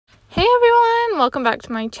Hey everyone, welcome back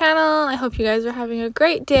to my channel. I hope you guys are having a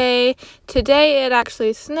great day. Today it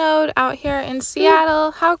actually snowed out here in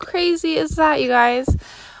Seattle. How crazy is that, you guys?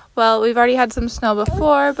 Well, we've already had some snow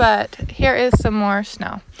before, but here is some more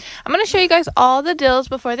snow. I'm going to show you guys all the deals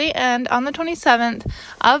before they end on the 27th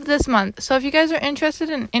of this month. So if you guys are interested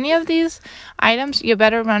in any of these items, you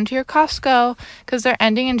better run to your Costco because they're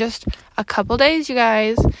ending in just a couple days, you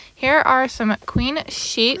guys. Here are some queen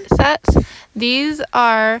sheet sets. These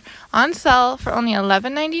are on sale for only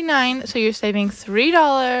 $11.99, so you're saving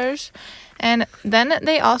 $3. And then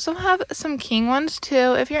they also have some king ones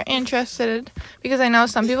too if you're interested, because I know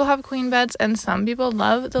some people have queen beds and some people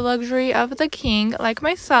love the luxury of the king like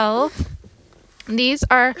myself. These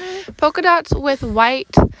are polka dots with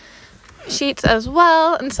white sheets as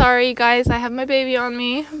well. And sorry guys, I have my baby on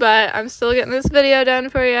me, but I'm still getting this video done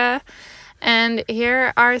for you. And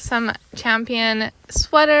here are some Champion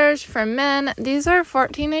sweaters for men. These are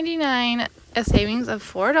 $14.99, a savings of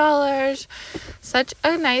 $4. Such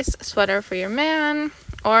a nice sweater for your man,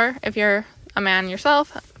 or if you're a man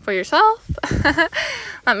yourself, for yourself.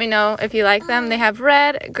 Let me know if you like them. They have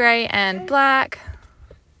red, gray, and black.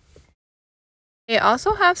 They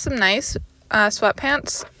also have some nice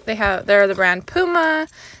sweatpants. They're the brand Puma.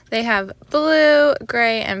 They have blue,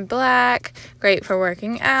 gray, and black. Great for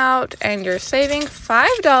working out. And you're saving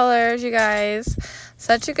 $5, you guys.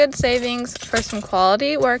 Such a good savings for some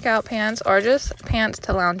quality workout pants or just pants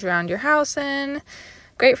to lounge around your house in.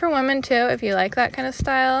 Great for women too if you like that kind of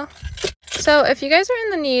style. So if you guys are in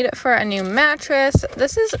the need for a new mattress,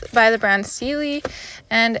 this is by the brand Sealy,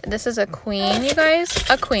 and this is a queen, you guys.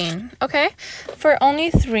 A queen, okay? For only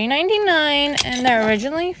 $3.99, and they're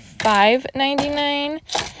originally $5.99,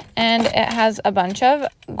 and it has a bunch of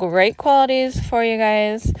great qualities for you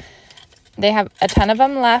guys. They have a ton of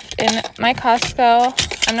them left in my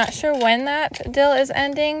Costco. I'm not sure when that deal is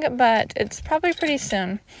ending, but it's probably pretty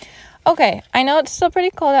soon. Okay, I know it's still pretty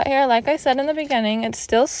cold out here. Like I said in the beginning, it's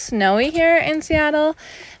still snowy here in Seattle.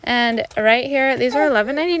 And right here, these are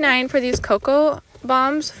 $11.99 for these cocoa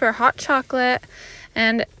bombs for hot chocolate.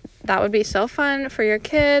 And that would be so fun for your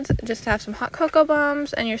kids, just to have some hot cocoa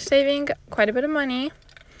bombs, and you're saving quite a bit of money.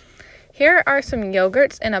 Here are some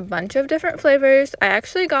yogurts in a bunch of different flavors. I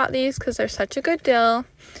actually got these because they're such a good deal.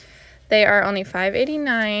 They are only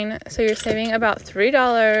 $5.89, so you're saving about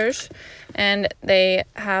 $3. And they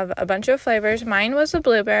have a bunch of flavors. Mine was the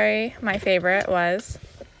blueberry. My favorite was.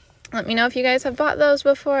 Let me know if you guys have bought those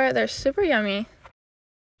before. They're super yummy.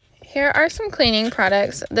 Here are some cleaning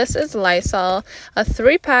products. This is Lysol, a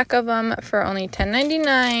 3-pack of them for only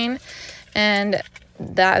 $10.99. And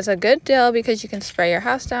that is a good deal because you can spray your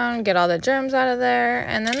house down, get all the germs out of there.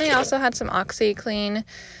 And then they also had some OxyClean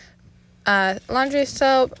laundry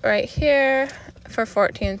soap right here for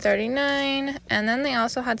 $14.39. And then they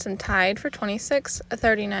also had some Tide for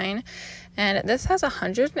 $26.39. And this has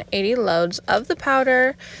 180 loads of the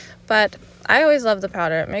powder, but I always love the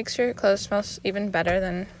powder. It makes your clothes smell even better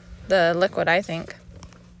than the liquid, I think.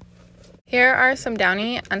 Here are some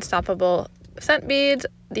Downy Unstoppable scent beads.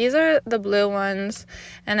 These are the blue ones,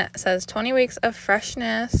 and it says 20 weeks of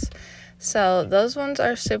freshness. So those ones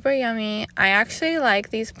are super yummy. I actually like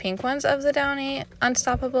these pink ones of the Downy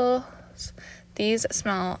Unstoppables. These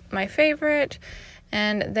smell my favorite,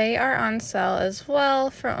 and they are on sale as well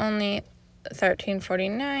for only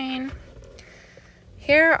 $13.49.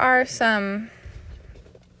 Here are some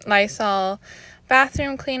Lysol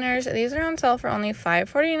bathroom cleaners. These are on sale for only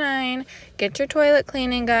 $5.49. Get your toilet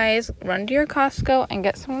cleaning, guys. Run to your Costco and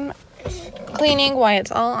get some cleaning while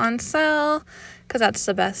it's all on sale, because that's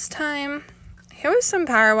the best time. Here was some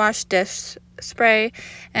Power Wash dish spray,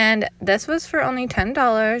 and this was for only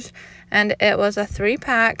 $10, and it was a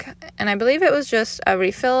 3-pack, and I believe it was just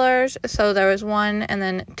refillers, so there was 1 and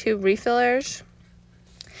then 2 refillers.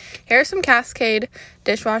 Here's some Cascade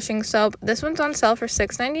dishwashing soap. This one's on sale for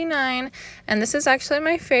 $6.99, and this is actually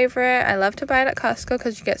my favorite. I love to buy it at Costco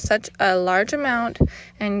because you get such a large amount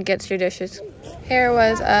and gets your dishes. Here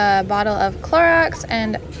was a bottle of Clorox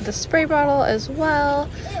and the spray bottle as well.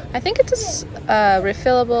 I think it's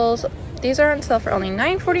refillables. These are on sale for only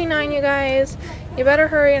 $9.49, you guys. You better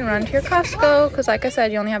hurry and run to your Costco because, like I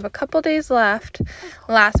said, you only have a couple days left.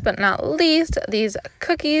 Last but not least, these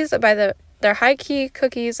cookies by they're high key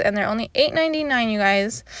cookies, and they're only $8.99, you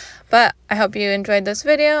guys. But I hope you enjoyed this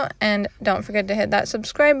video, and don't forget to hit that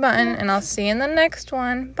subscribe button, and I'll see you in the next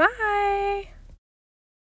one. Bye!